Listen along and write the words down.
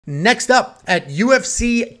Next up at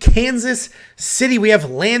UFC Kansas City, we have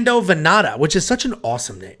Lando Vannata, which is such an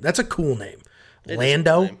awesome name. That's a cool name.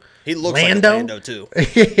 Lando. He looks like a Lando too.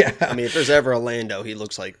 Yeah. I mean, if there's ever a Lando, he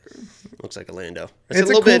looks like a Lando. It's a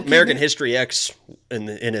little cool bit American History X in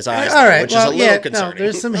his eyes, all right, which is a little concerning. No,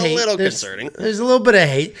 there's some hate. A little there's, concerning. There's a little bit of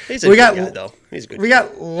hate. He's a good guy, though. He's a good. We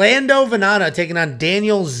got Lando Vannata taking on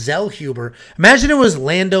Daniel Zellhuber. Imagine it was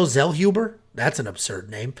Lando Zellhuber. That's an absurd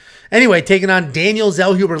name. Anyway, taking on Daniel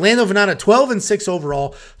Zellhuber. Lando Vannata, 12-6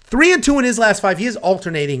 overall. 3-2 in his last 5. He is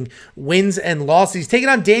alternating wins and losses. He's taking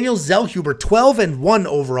on Daniel Zellhuber, 12-1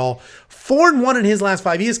 overall. 4-1 in his last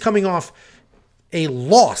 5. He is coming off a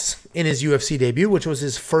loss in his UFC debut, which was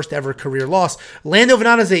his first ever career loss. Lando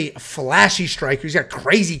Vannata is a flashy striker. He's got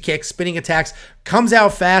crazy kicks, spinning attacks, comes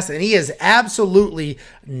out fast, and he is absolutely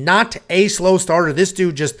not a slow starter. This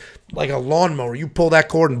dude just like a lawnmower. You pull that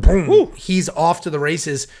cord and boom, woo, he's off to the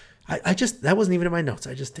races. That wasn't even in my notes.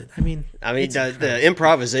 I just did. I mean, the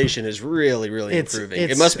improvisation is really improving.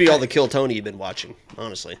 It must be all the Kill Tony you've been watching,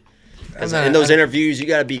 honestly. In those interviews, you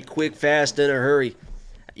got to be quick, fast, in a hurry.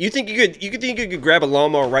 You think you could grab a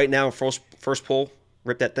lawnmower right now, first pull,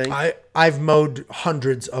 rip that thing? I've mowed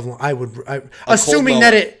hundreds of. Assuming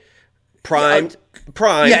that it primed.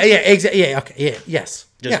 Yeah, exactly. Yeah, okay, yeah, yes.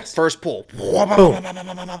 Just first pull. Boom.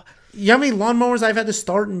 You know how many lawnmowers I've had to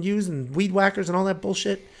start and use and weed whackers and all that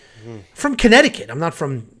bullshit? From Connecticut. I'm not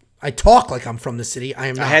from. I talk like I'm from the city. I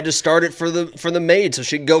am not. I had to start it for the maid so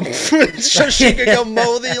she could go so she could go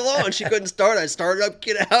mow the lawn. She couldn't start. I started up.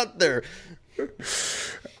 Get out there.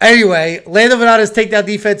 Anyway, Lando Vannata's takedown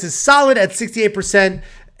defense is solid at 68%,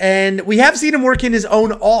 and we have seen him work in his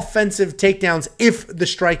own offensive takedowns if the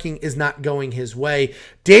striking is not going his way.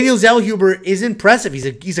 Daniel Zellhuber is impressive.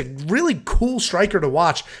 He's a really cool striker to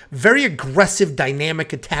watch. Very aggressive,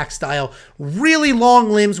 dynamic attack style. Really long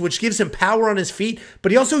limbs, which gives him power on his feet,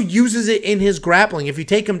 but he also uses it in his grappling. If you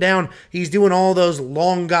take him down, he's doing all those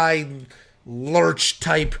long guy lurch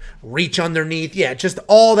type reach underneath, just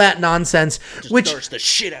all that nonsense, which starts the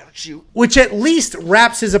shit out of you, which at least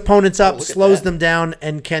wraps his opponents up, slows them down,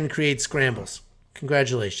 and can create scrambles.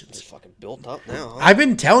 Congratulations. It's fucking built up now. Huh? I've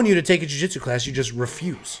been telling you to take a jiu-jitsu class, you just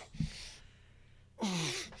refuse.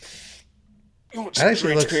 You want some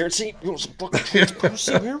transparency? You want some fucking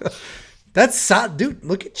transparency here? That's dude.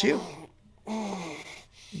 Look at you.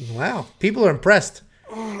 Wow, people are impressed.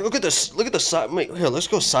 Look at this. Look at the side. Wait, here, let's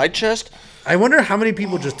go side chest. I wonder how many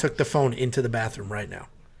people just took the phone into the bathroom right now.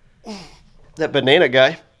 That banana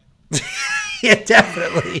guy. Yeah,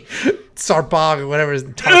 definitely. Sarpog or whatever is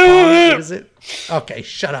Tarpog. What is it? Okay,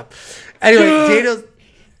 shut up. Anyway, Daniel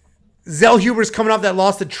Zellhuber's coming off that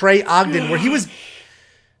loss to Trey Ogden, where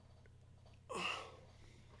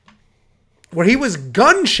he was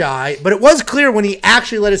gun shy, but it was clear when he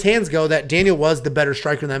actually let his hands go that Daniel was the better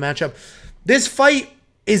striker in that matchup. This fight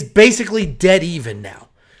is basically dead even now.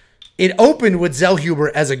 It opened with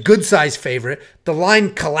Zellhuber as a good-sized favorite. The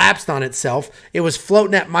line collapsed on itself. It was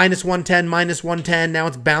floating at -110, -110. Now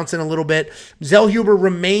it's bouncing a little bit. Zellhuber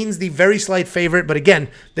remains the very slight favorite, but again,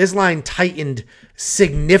 this line tightened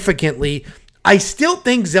significantly. I still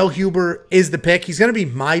think Zellhuber is the pick. He's going to be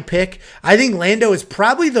my pick. I think Lando is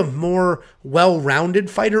probably the more well-rounded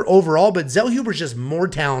fighter overall, but Zellhuber's just more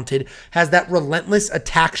talented, has that relentless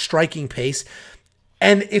attack striking pace.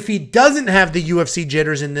 And if he doesn't have the UFC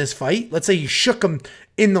jitters in this fight, let's say he shook him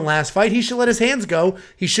in the last fight, he should let his hands go.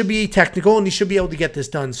 He should be technical, and he should be able to get this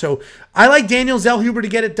done. So I like Daniel Zellhuber to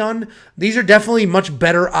get it done. These are definitely much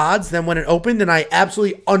better odds than when it opened, and I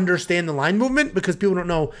absolutely understand the line movement because people don't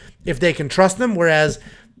know if they can trust them, whereas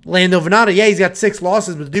Lando Vannata, he's got 6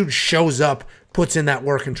 losses, but the dude shows up, puts in that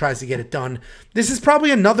work, and tries to get it done. This is probably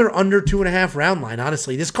another under 2.5 round line,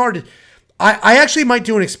 honestly. This card, I actually might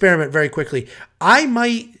do an experiment very quickly. I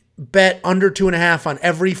might bet under 2.5 on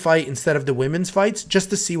every fight instead of the women's fights just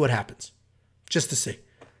to see what happens. Just to see.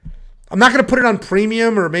 I'm not going to put it on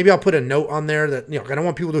premium, or maybe I'll put a note on there that, I don't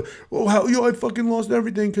want people to, I fucking lost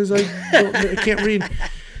everything because I can't read.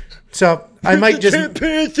 So I might just,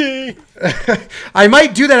 I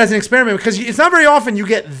might do that as an experiment because it's not very often you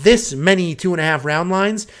get this many 2.5 round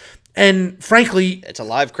lines. And frankly, it's a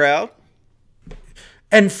live crowd.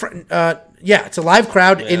 And it's a live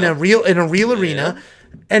crowd in a real arena.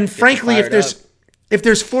 And frankly, if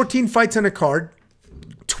there's 14 fights on a card,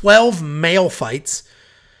 12 male fights,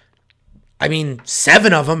 I mean,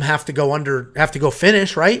 7 of them have to go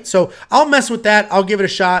finish, right? So I'll mess with that. I'll give it a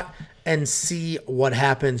shot and see what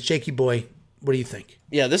happens. Jakey boy, what do you think?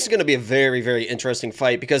 Yeah, this is going to be a very, very interesting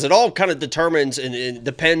fight because it all kind of determines and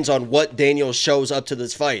depends on what Daniel shows up to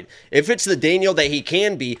this fight. If it's the Daniel that he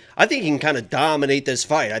can be, I think he can kind of dominate this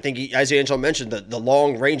fight. I think, as Angelo mentioned, the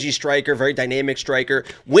long, rangy striker, very dynamic striker.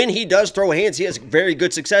 When he does throw hands, he has very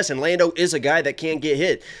good success, and Lando is a guy that can get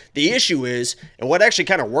hit. The issue is, and what actually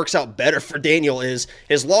kind of works out better for Daniel is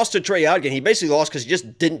his loss to Trey Ogden. He basically lost because he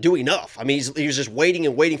just didn't do enough. I mean, he was just waiting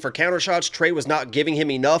and waiting for counter shots. Trey was not giving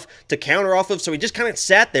him enough to counter off of, so he just kind of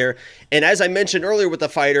sat there. And as I mentioned earlier with the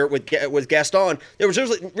fighter, with Gaston, there was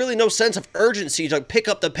really no sense of urgency to pick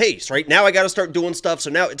up the pace, right? Now I got to start doing stuff. So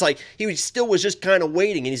now it's like he still was just kind of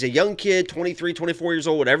waiting. And he's a young kid, 23, 24 years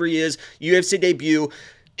old, whatever he is, UFC debut.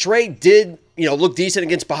 Trey did, look decent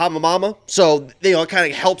against Bahama Mama. So, it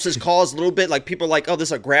kind of helps his cause a little bit. Like, people are like, oh, this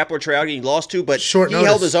is a grappler Trey Ogden he lost to. But he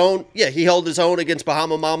held his own. Yeah, he held his own against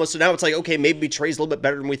Bahama Mama. So now it's like, okay, maybe Trey's a little bit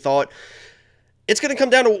better than we thought. It's going to come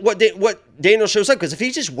down to what Daniel shows up. Because if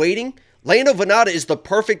he's just waiting, Lando Vannata is the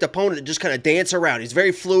perfect opponent to just kind of dance around. He's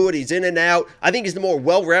very fluid. He's in and out. I think he's the more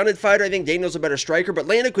well-rounded fighter. I think Daniel's a better striker. But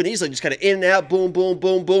Lando could easily just kind of in and out, boom, boom,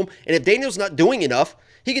 boom, boom. And if Daniel's not doing enough,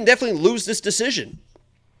 he can definitely lose this decision.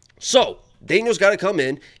 So, Daniel's got to come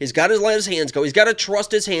in. He's got to let his hands go. He's got to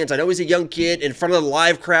trust his hands. I know he's a young kid in front of the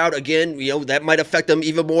live crowd. Again, that might affect him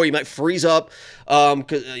even more. He might freeze up.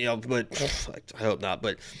 But I hope not.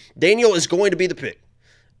 But Daniel is going to be the pick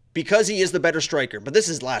because he is the better striker. But this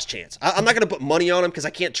is his last chance. I'm not going to put money on him because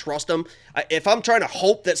I can't trust him. If I'm trying to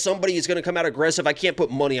hope that somebody is going to come out aggressive, I can't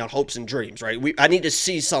put money on hopes and dreams, right? I need to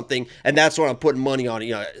see something, and that's what I'm putting money on.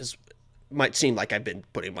 Might seem like I've been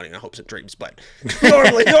putting money on hopes and dreams, but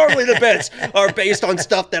normally the bets are based on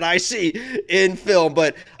stuff that I see in film.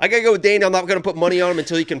 But I got to go with Daniel. I'm not going to put money on him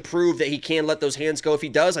until he can prove that he can let those hands go. If he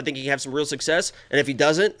does, I think he can have some real success. And if he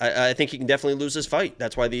doesn't, I think he can definitely lose this fight.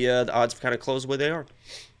 That's why the odds kind of close the way they are.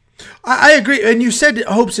 I agree. And you said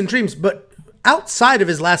hopes and dreams, but outside of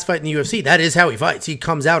his last fight in the UFC, that is how he fights. He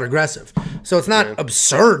comes out aggressive. So it's not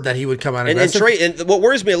absurd that he would come out aggressive. And what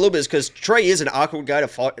worries me a little bit is because Trey is an awkward guy to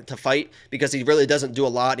fight because he really doesn't do a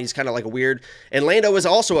lot. He's kind of like a weird. And Lando is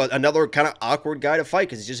also another kind of awkward guy to fight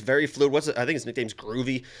because he's just very fluid. I think his nickname's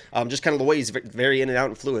Groovy. Just kind of the way he's very in and out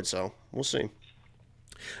and fluid. So we'll see.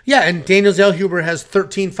 Yeah, and Daniel Zellhuber has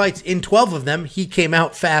 13 fights. In 12 of them, he came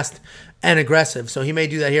out fast and aggressive. So he may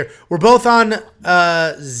do that here. We're both on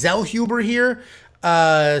Zellhuber here.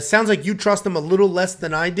 Sounds like you trust him a little less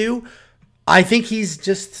than I do. I think he's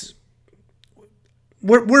just...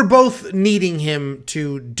 We're both needing him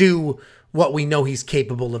to do what we know he's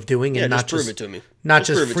capable of doing. And not prove it to me. Not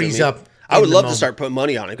just freeze up. I would love to start putting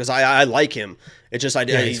money on it because I like him. It's just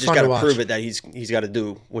he's just got to prove it that he's got to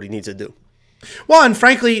do what he needs to do. Well, and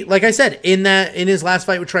frankly, like I said, in his last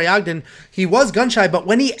fight with Trey Ogden, he was gun shy, but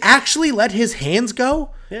when he actually let his hands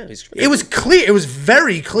go, it was clear. It was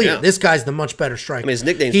very clear. Yeah. This guy's the much better striker. I mean, his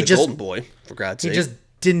nickname's the Golden Boy, for God's sake. He just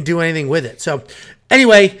didn't do anything with it. So,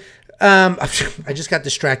 anyway, I just got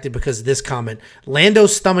distracted because of this comment.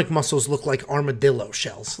 Lando's stomach muscles look like armadillo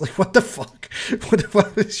shells. Like, what the fuck? What the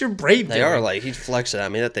fuck is your brain doing? They are like, he's flexed out. I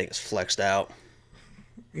mean, that thing is flexed out.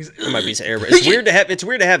 It might be some air. It's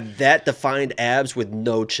weird to have that defined abs with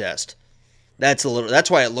no chest. That's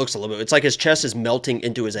why it looks a little bit. It's like his chest is melting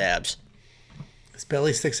into his abs. His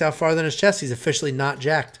belly sticks out farther than his chest. He's officially not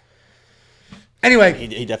jacked. Anyway,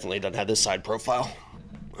 he definitely doesn't have this side profile.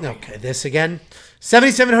 Okay, this again.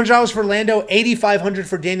 $7,700 for Lando, $8,500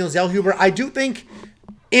 for Daniel Zellhuber. I do think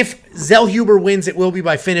if Zellhuber wins, it will be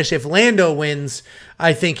by finish. If Lando wins,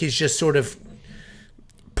 I think he's just sort of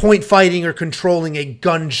point fighting or controlling a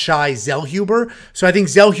gun-shy Zellhuber. So I think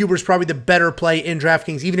Zellhuber is probably the better play in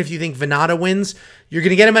DraftKings. Even if you think Vannata wins, you're going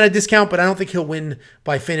to get him at a discount, but I don't think he'll win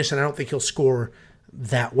by finish, and I don't think he'll score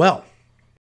that well.